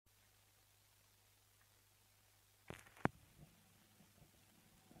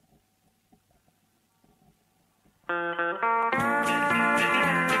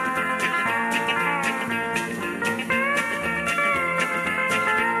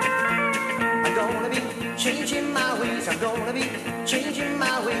changing my ways. I'm gonna be changing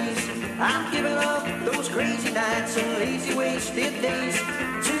my ways. I'm giving up those crazy nights and lazy wasted days.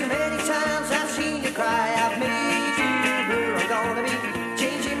 Too many times I've seen you cry, I've made you blue. I'm gonna be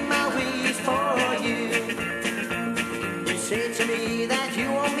changing my ways for you. You said to me that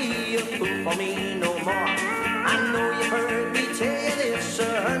you want me, a fool for me no more. I know you've heard me tell you this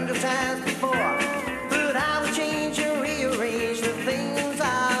 100 times before, but I will change and rearrange the things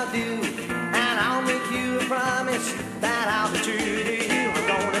I'll do, and I'll make you a promise that I'll be true to you. I'm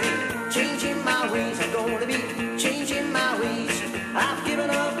gonna be changing my ways. I'm gonna be changing my ways. I've given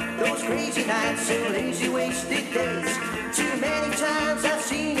up those crazy nights and lazy wasted days. Too many times I've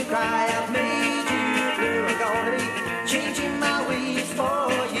seen you cry, I've made you blue. I'm gonna be changing my ways for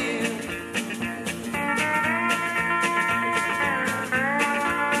you.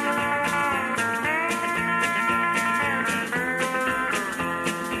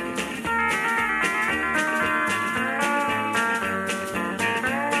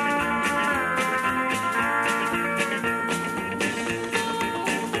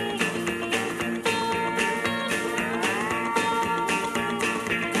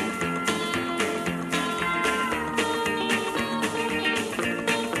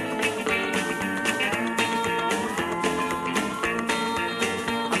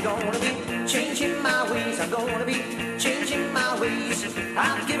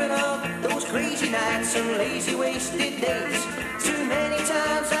 I've given up those crazy nights and lazy wasted days. Too many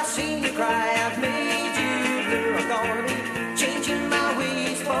times I've seen you cry, I've made you blue. I'm gonna be changing my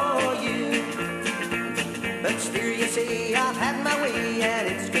ways for you. But still you say I've had my way and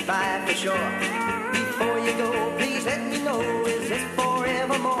it's goodbye for sure. Before you go, please let me know, is this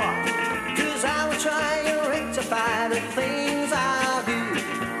forevermore? 'Cause I will try and rectify the things I'll do,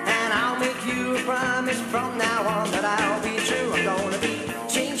 and I'll make you a promise from now on that I'll be true. I'm gonna be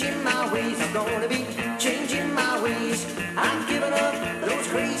changing my ways. I'm gonna be changing my ways. I've given up those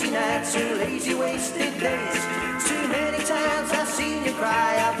crazy nights and lazy wasted days. Too many times I've seen you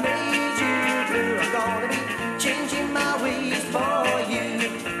cry, I've made you blue. I'm gonna be changing my ways for you.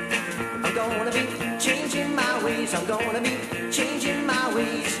 I'm gonna be changing my ways. I'm gonna be changing my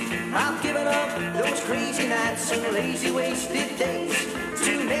ways. I've given up those crazy nights and lazy wasted